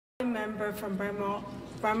member from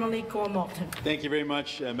Bramalea-Gore-Malton. Thank you very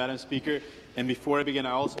much, Madam Speaker. And before I begin,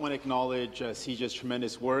 I also want to acknowledge CJ's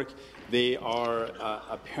tremendous work. They are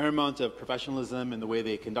a paramount of professionalism in the way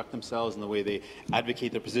they conduct themselves and the way they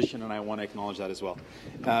advocate their position, and I want to acknowledge that as well.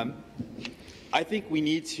 I think we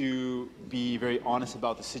need to be very honest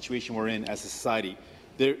about the situation we're in as a society.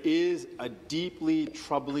 There is a deeply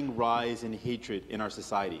troubling rise in hatred in our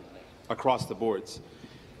society across the boards.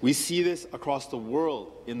 We see this across the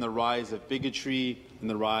world in the rise of bigotry, in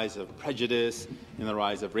the rise of prejudice, in the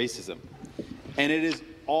rise of racism. And it is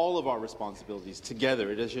all of our responsibilities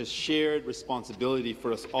together. It is a shared responsibility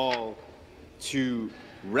for us all to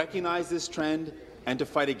recognize this trend and to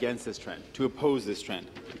fight against this trend, to oppose this trend.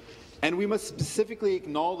 And we must specifically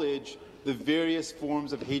acknowledge the various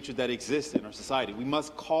forms of hatred that exist in our society. We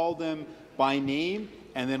must call them by name,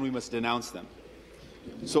 and then we must denounce them.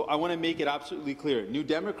 So I want to make it absolutely clear. New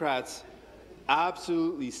Democrats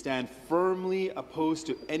absolutely stand firmly opposed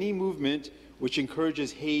to any movement which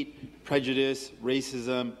encourages hate, prejudice,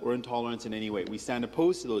 racism, or intolerance in any way. We stand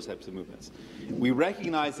opposed to those types of movements. We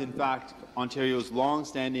recognize, in fact, Ontario's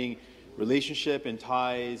long-standing relationship and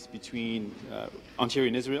ties between Ontario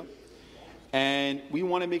and Israel. And we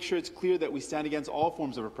want to make sure it's clear that we stand against all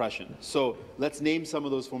forms of oppression. So let's name some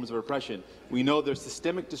of those forms of oppression. We know there's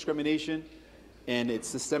systemic discrimination, and it's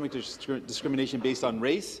systemic discrimination based on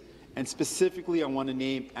race. And specifically, I want to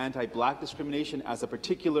name anti-Black discrimination as a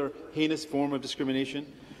particular heinous form of discrimination.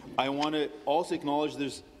 I want to also acknowledge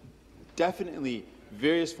there's definitely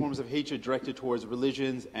various forms of hatred directed towards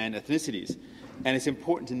religions and ethnicities. And it's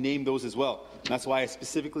important to name those as well. That's why I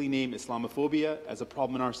specifically name Islamophobia as a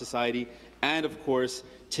problem in our society. And of course,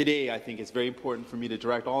 today I think it's very important for me to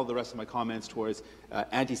direct all the rest of my comments towards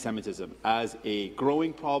anti-Semitism as a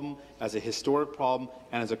growing problem, as a historic problem,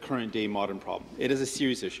 and as a current-day modern problem. It is a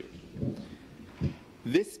serious issue.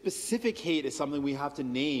 This specific hate is something we have to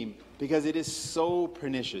name because it is so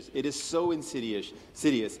pernicious. It is so insidious.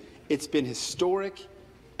 It's been historic,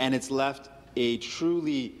 and it's left a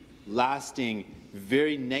truly lasting,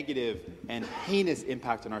 very negative and heinous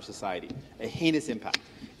impact on our society, a heinous impact.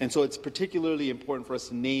 And so it's particularly important for us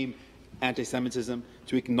to name anti-Semitism,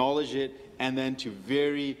 to acknowledge it, and then to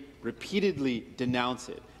very repeatedly denounce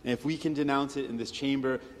it. And if we can denounce it in this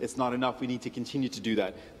chamber, it's not enough. We need to continue to do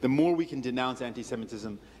that. The more we can denounce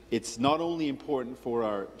anti-Semitism, it's not only important for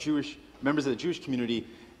our members of the Jewish community,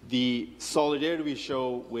 the solidarity we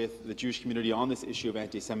show with the Jewish community on this issue of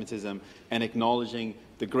anti-Semitism and acknowledging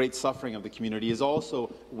the great suffering of the community is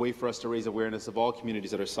also a way for us to raise awareness of all communities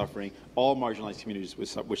that are suffering, all marginalized communities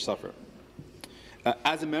which suffer.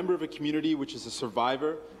 As a member of a community which is a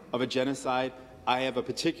survivor of a genocide, I have a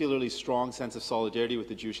particularly strong sense of solidarity with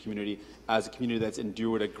the Jewish community as a community that's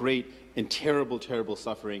endured a great and terrible, terrible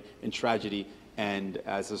suffering and tragedy. And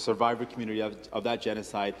as a survivor community of that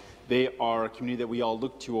genocide, they are a community that we all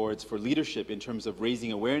look towards for leadership in terms of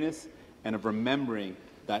raising awareness and of remembering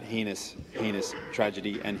that heinous, heinous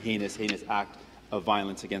tragedy and heinous, heinous act of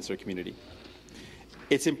violence against our community.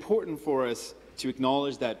 It's important for us to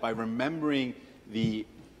acknowledge that by remembering the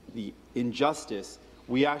injustice,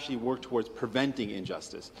 we actually work towards preventing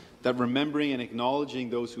injustice. That remembering and acknowledging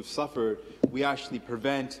those who've suffered, we actually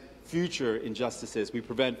prevent future injustices. We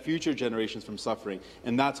prevent future generations from suffering.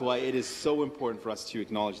 And that's why it is so important for us to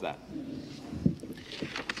acknowledge that.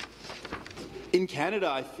 In Canada,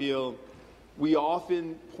 I feel we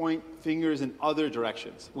often point fingers in other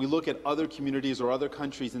directions. We look at other communities or other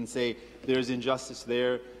countries and say, there's injustice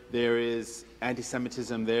there, there is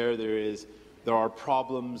anti-Semitism there, there are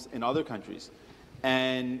problems in other countries.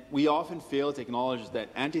 And we often fail to acknowledge that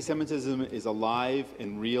anti-Semitism is alive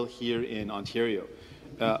and real here in Ontario.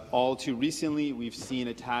 All too recently, we've seen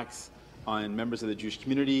attacks on members of the Jewish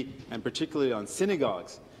community, and particularly on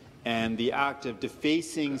synagogues. And the act of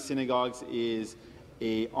defacing synagogues is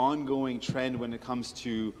an ongoing trend when it comes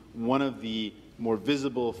to one of the more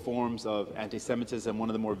visible forms of anti-Semitism, one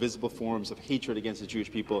of the more visible forms of hatred against the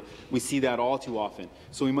Jewish people. We see that all too often.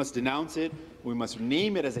 So we must denounce it. We must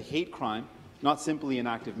name it as a hate crime, not simply an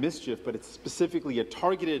act of mischief, but it's specifically a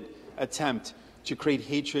targeted attempt to create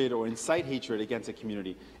hatred or incite hatred against a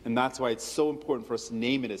community. And that's why it's so important for us to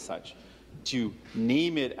name it as such, to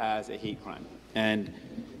name it as a hate crime. And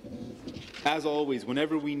as always,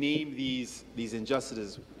 whenever we name these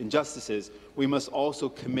injustices, we must also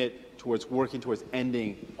commit towards working towards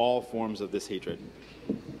ending all forms of this hatred.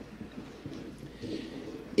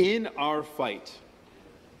 In our fight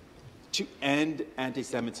to end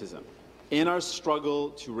anti-Semitism, in our struggle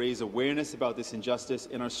to raise awareness about this injustice,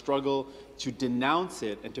 in our struggle to denounce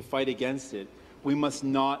it and to fight against it, we must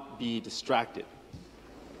not be distracted.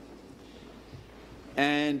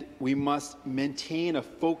 And we must maintain a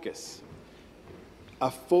focus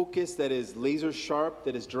that is laser sharp,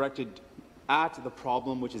 that is directed at the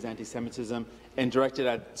problem, which is anti-Semitism, and directed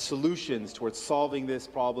at solutions towards solving this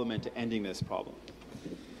problem and to ending this problem.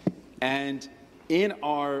 And in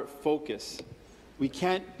our focus, we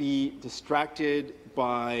can't be distracted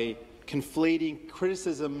by conflating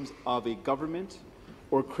criticisms of a government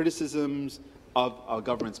or criticisms of a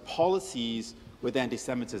government's policies with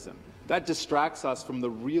anti-Semitism. That distracts us from the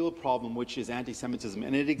real problem, which is anti-Semitism.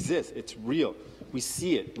 And it exists. It's real. We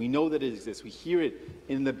see it. We know that it exists. We hear it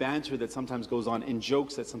in the banter that sometimes goes on, in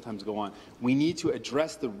jokes that sometimes go on. We need to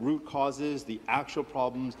address the root causes, the actual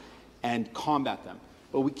problems, and combat them.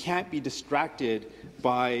 But we can't be distracted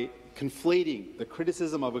by conflating the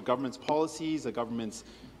criticism of a government's policies, a government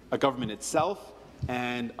itself,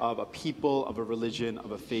 and of a people, of a religion,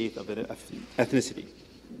 of a faith, of an ethnicity.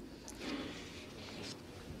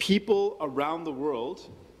 People around the world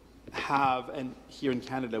have, and here in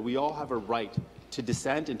Canada, we all have a right to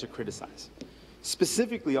dissent and to criticize.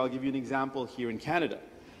 Specifically, I'll give you an example here in Canada.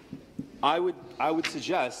 I would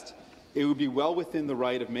suggest it would be well within the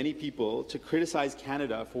right of many people to criticize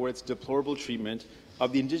Canada for its deplorable treatment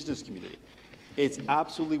of the Indigenous community. It's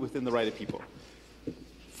absolutely within the right of people.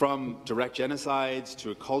 From direct genocides to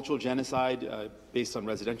a cultural genocide based on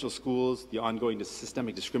residential schools, the ongoing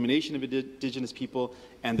systemic discrimination of Indigenous people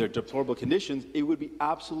and their deplorable conditions, it would be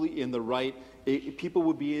absolutely in the right. People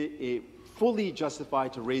would be fully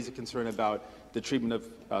justified to raise a concern about the treatment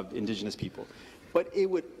of Indigenous people. But it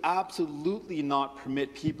would absolutely not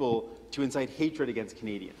permit people to incite hatred against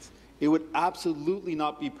Canadians. It would absolutely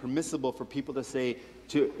not be permissible for people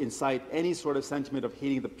to incite any sort of sentiment of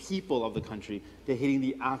hating the people of the country, to hating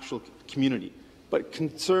the actual community. But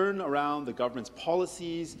concern around the government's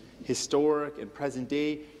policies, historic and present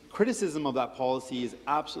day, criticism of that policy is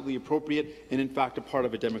absolutely appropriate and in fact a part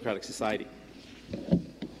of a democratic society.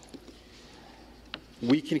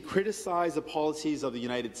 We can criticize the policies of the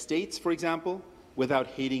United States, for example, without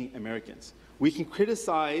hating Americans. We can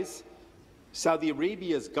criticize Saudi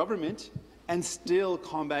Arabia's government and still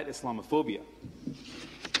combat Islamophobia.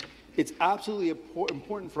 It's absolutely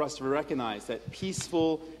important for us to recognize that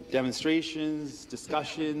peaceful demonstrations,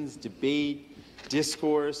 discussions, debate,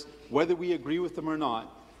 discourse, whether we agree with them or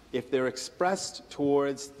not, if they're expressed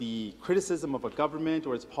towards the criticism of a government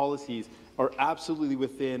or its policies, are absolutely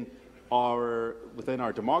within our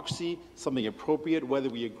democracy, something appropriate, whether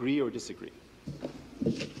we agree or disagree.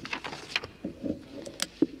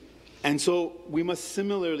 And so we must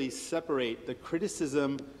similarly separate the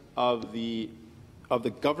criticism of the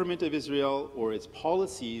government of Israel or its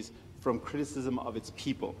policies from criticism of its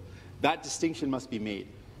people. That distinction must be made.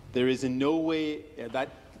 There is in no way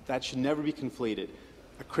that should never be conflated.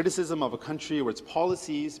 A criticism of a country or its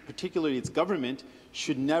policies, particularly its government,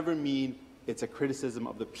 should never mean it's a criticism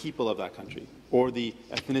of the people of that country or the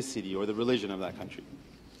ethnicity or the religion of that country.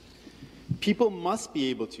 People must be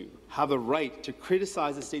able to have the right to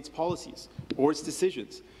criticize a state's policies or its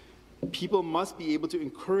decisions. People must be able to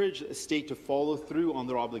encourage a state to follow through on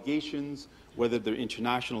their obligations, whether they're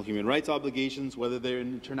international human rights obligations, whether they're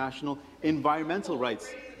international environmental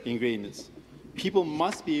rights agreements. People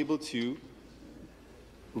must be able to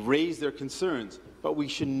raise their concerns, but we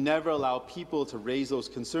should never allow people to raise those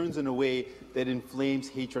concerns in a way that inflames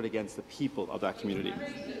hatred against the people of that community.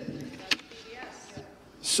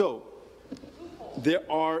 So, there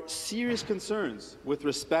are serious concerns with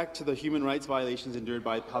respect to the human rights violations endured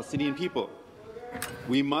by Palestinian people.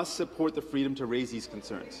 We must support the freedom to raise these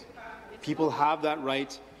concerns. People have that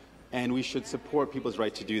right, and we should support people's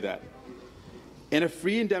right to do that. In a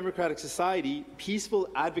free and democratic society, peaceful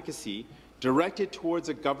advocacy directed towards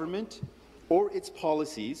a government or its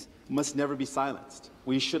policies must never be silenced.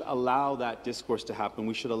 We should allow that discourse to happen.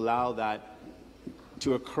 We should allow that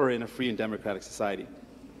to occur in a free and democratic society.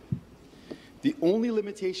 The only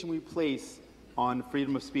limitation we place on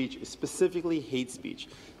freedom of speech is specifically hate speech.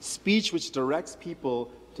 Speech which directs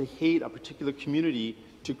people to hate a particular community,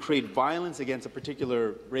 to create violence against a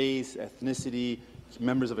particular race, ethnicity,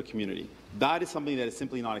 members of a community. That is something that is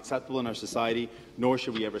simply not acceptable in our society, nor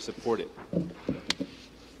should we ever support it.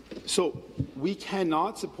 So we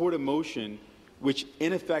cannot support a motion which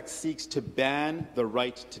in effect seeks to ban the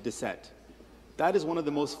right to dissent. That is one of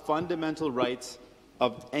the most fundamental rights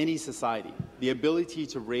of any society, the ability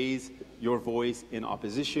to raise your voice in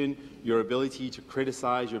opposition, your ability to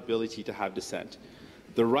criticize, your ability to have dissent.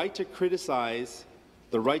 The right to criticize,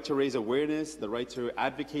 the right to raise awareness, the right to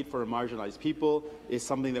advocate for marginalized people is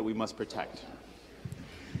something that we must protect.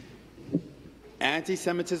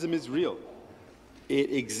 Anti-Semitism is real.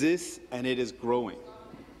 It exists and it is growing.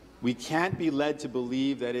 We can't be led to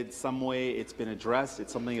believe that in some way it's been addressed,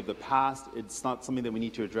 it's something of the past, it's not something that we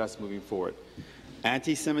need to address moving forward.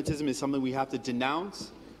 Anti-Semitism is something we have to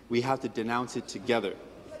denounce it together.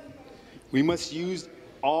 We must use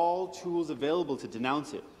all tools available to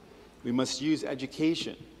denounce it. We must use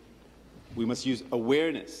education. We must use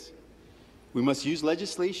awareness. We must use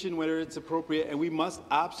legislation where it's appropriate, and we must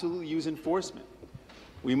absolutely use enforcement.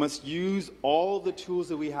 We must use all the tools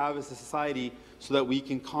that we have as a society so that we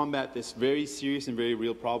can combat this very serious and very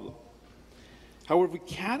real problem. However, we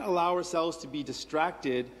can't allow ourselves to be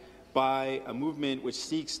distracted by a movement which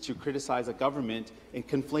seeks to criticize a government and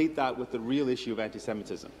conflate that with the real issue of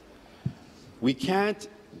anti-Semitism. We can't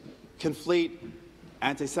conflate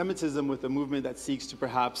anti-Semitism with a movement that seeks to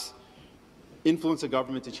perhaps influence a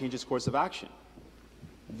government to change its course of action.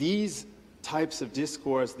 These types of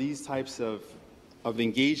discourse, these types of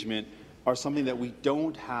engagement are something that we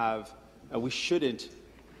don't have, we shouldn't,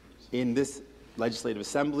 in this legislative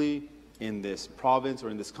assembly, in this province, or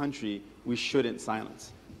in this country, we shouldn't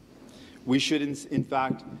silence. We should, in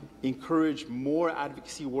fact, encourage more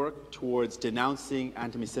advocacy work towards denouncing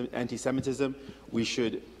anti-Semitism. We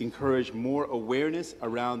should encourage more awareness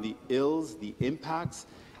around the ills, the impacts,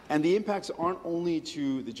 and the impacts aren't only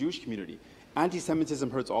to the Jewish community.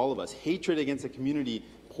 Anti-Semitism hurts all of us. Hatred against a community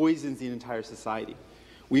poisons the entire society.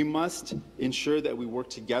 We must ensure that we work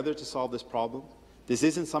together to solve this problem. This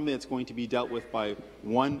isn't something that's going to be dealt with by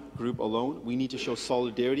one group alone. We need to show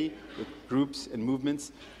solidarity with groups and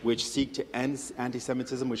movements which seek to end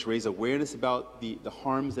anti-Semitism, which raise awareness about the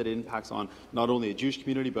harms that it impacts on not only the Jewish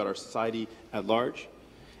community, but our society at large.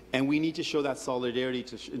 And we need to show that solidarity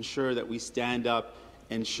to ensure that we stand up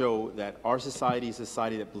and show that our society is a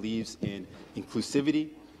society that believes in inclusivity,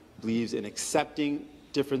 believes in accepting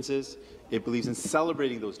differences, it believes in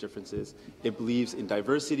celebrating those differences, it believes in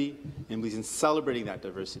diversity, and believes in celebrating that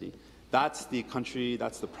diversity. That's the country,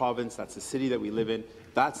 that's the province, that's the city that we live in,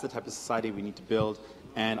 that's the type of society we need to build,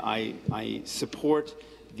 and I support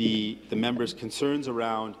the members' concerns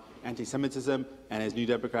around anti-Semitism, and as New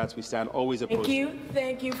Democrats, we stand always opposed.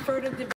 Thank you. Further debate.